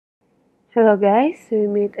Hello guys, we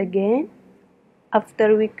meet again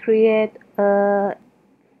after we create the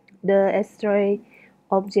Ashtray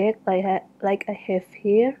object like I have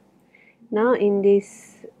here. Now in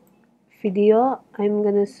this video I'm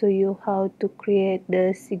gonna show you how to create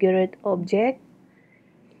the cigarette object.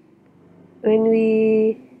 When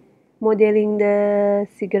we modeling the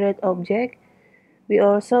cigarette object, we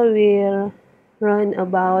also will learn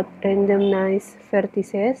about randomize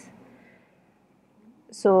vertices,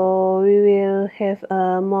 so we will have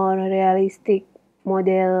a more realistic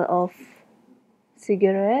model of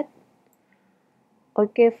cigarette.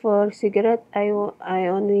 Okay, for cigarette I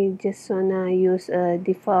only just wanna use a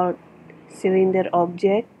default cylinder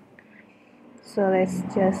object, so let's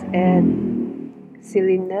just add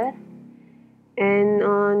cylinder, and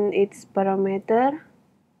on its parameter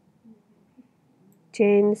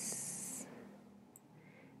change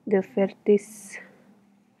the vertex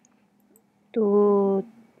to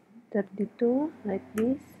 32 like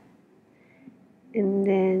this, and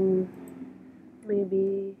then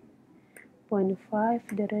maybe 0.5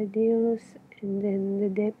 the radius, and then the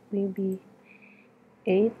depth maybe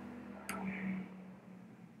 8,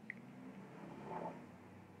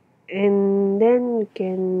 and then we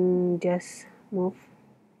can just move.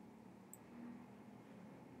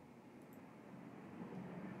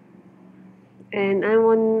 And I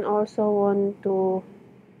also want to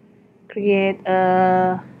create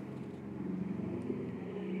a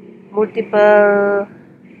multiple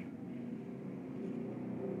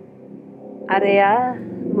area,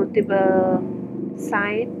 multiple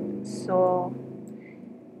side, so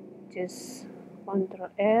just Ctrl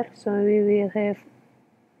R, so we will have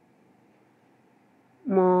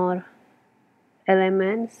more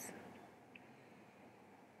elements.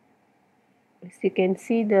 As you can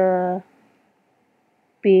see, the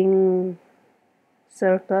pink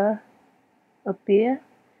circle appear,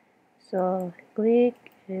 so click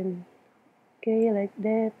and okay, like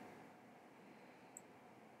that.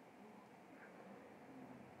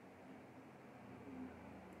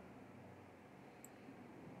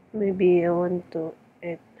 Maybe I want to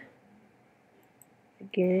add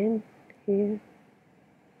again here.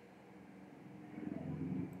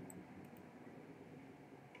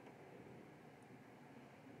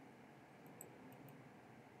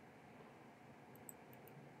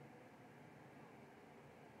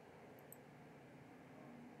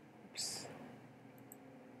 Oops.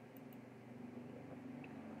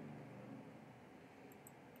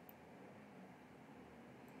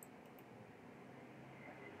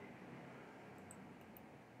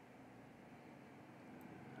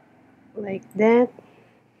 Like that,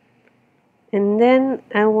 and then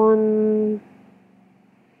I want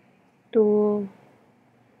to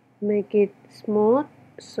make it smooth,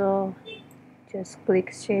 so just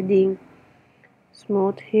click shading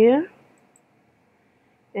smooth here,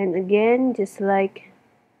 and again just like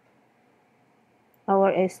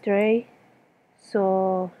our Ashtray,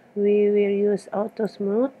 so we will use auto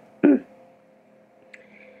smooth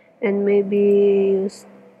and maybe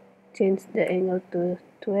change the angle to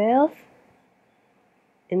 12.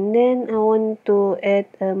 And then I want to add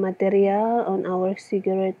a material on our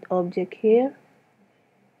cigarette object here,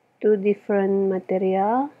 two different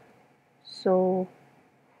material, so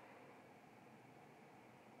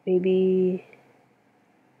maybe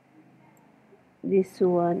this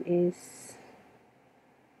one is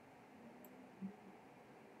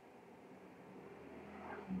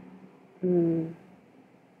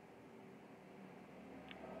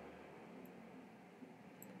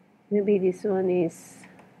maybe this one is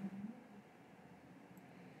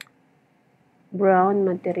brown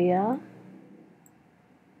material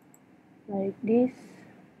like this.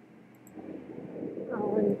 I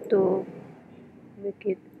want to make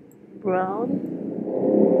it brown.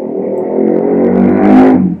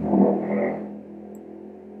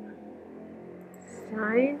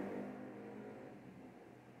 Sign.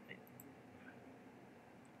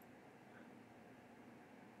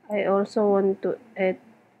 I also want to add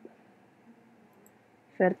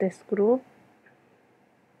vertex group.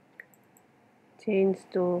 Change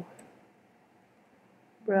to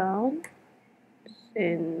brown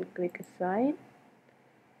and click assign,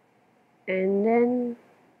 and then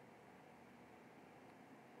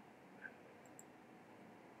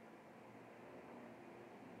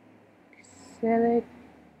select,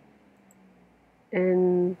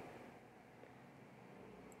 and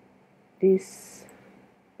this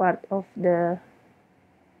part of the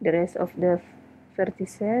rest of the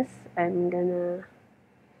vertices I'm gonna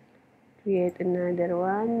create another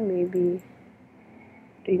one, maybe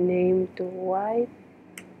rename to white,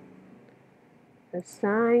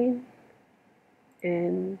 assign,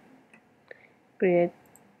 and create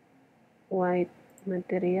white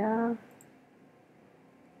material,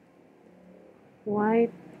 white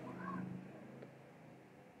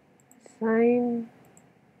sign,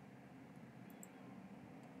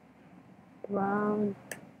 brown,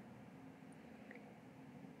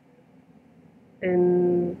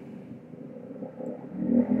 and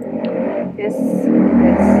yes,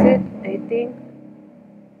 that's it, I think.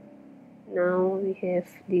 Now we have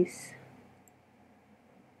this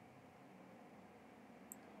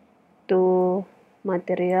two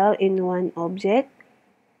material in one object,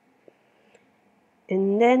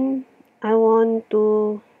 and then I want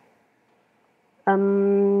to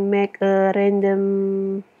make a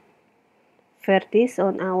random vertex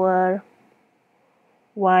on our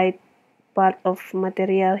white part of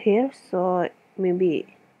material here, so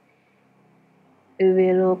maybe it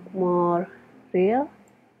will look more real.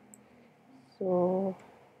 So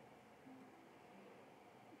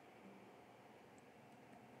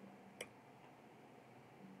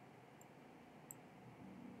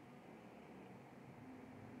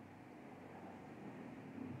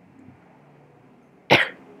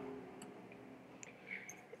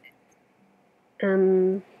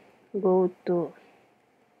go to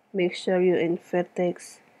make sure you in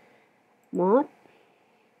vertex mode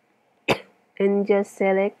and just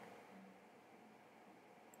select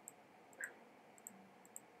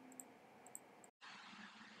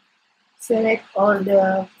all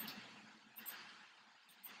the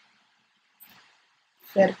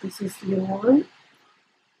vertices you want.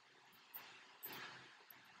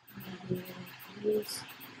 Maybe like this.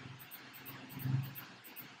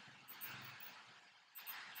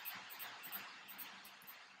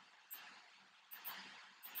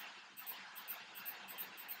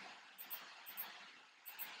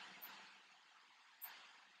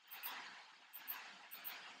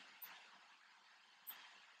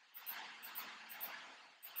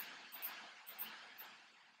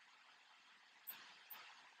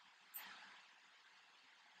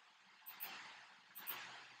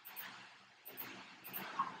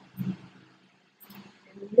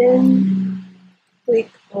 Then click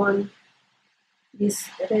on this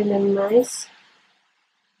randomize,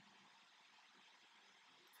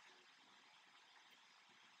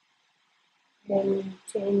 then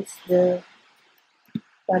change the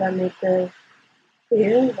parameter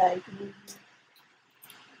here, like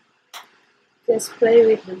just play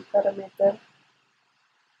with the parameter.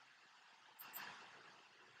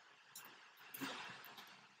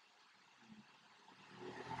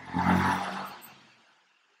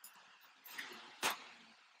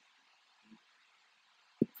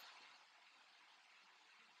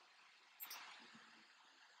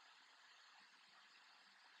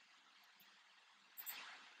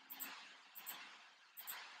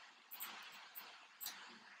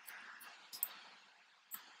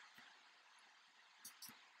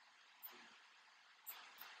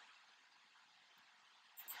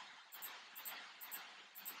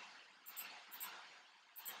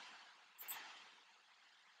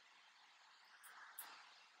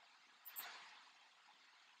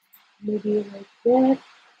 Maybe like that.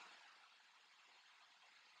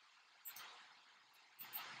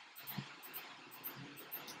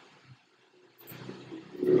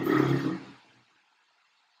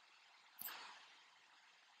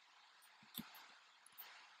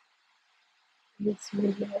 It's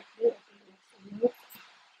maybe like that.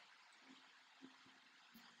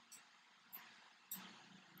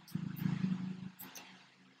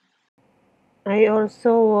 I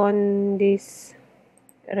also want this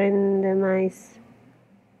randomize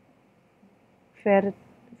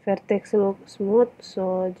vertex look smooth,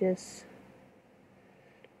 so just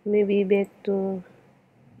maybe back to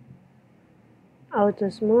auto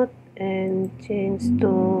smooth and change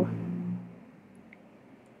to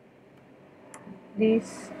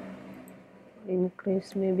this,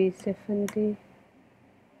 increase maybe 70.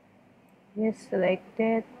 Yes, like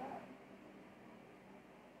that.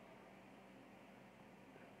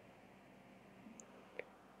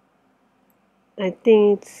 I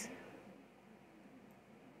think it's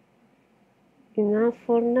enough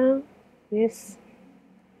for now. Yes,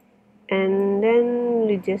 and then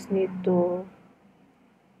we just need to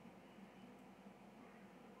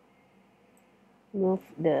move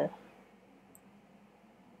the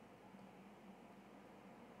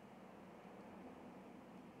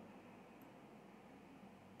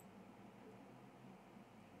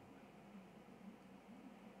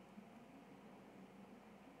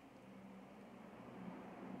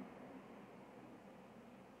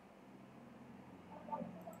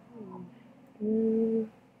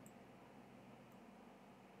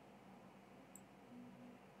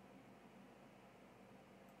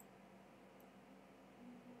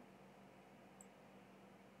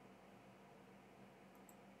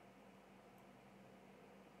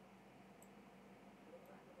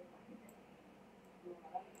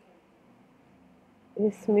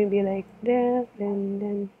This maybe like that, and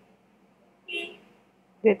then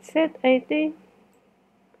that's it, I think.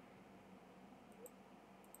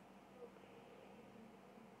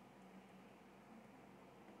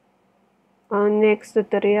 On next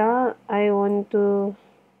tutorial, I want to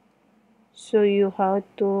show you how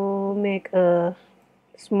to make a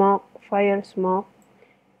fire smoke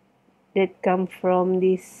that come from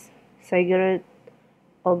this cigarette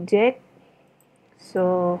object.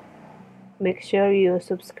 So make sure you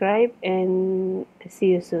subscribe and see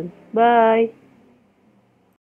you soon. Bye.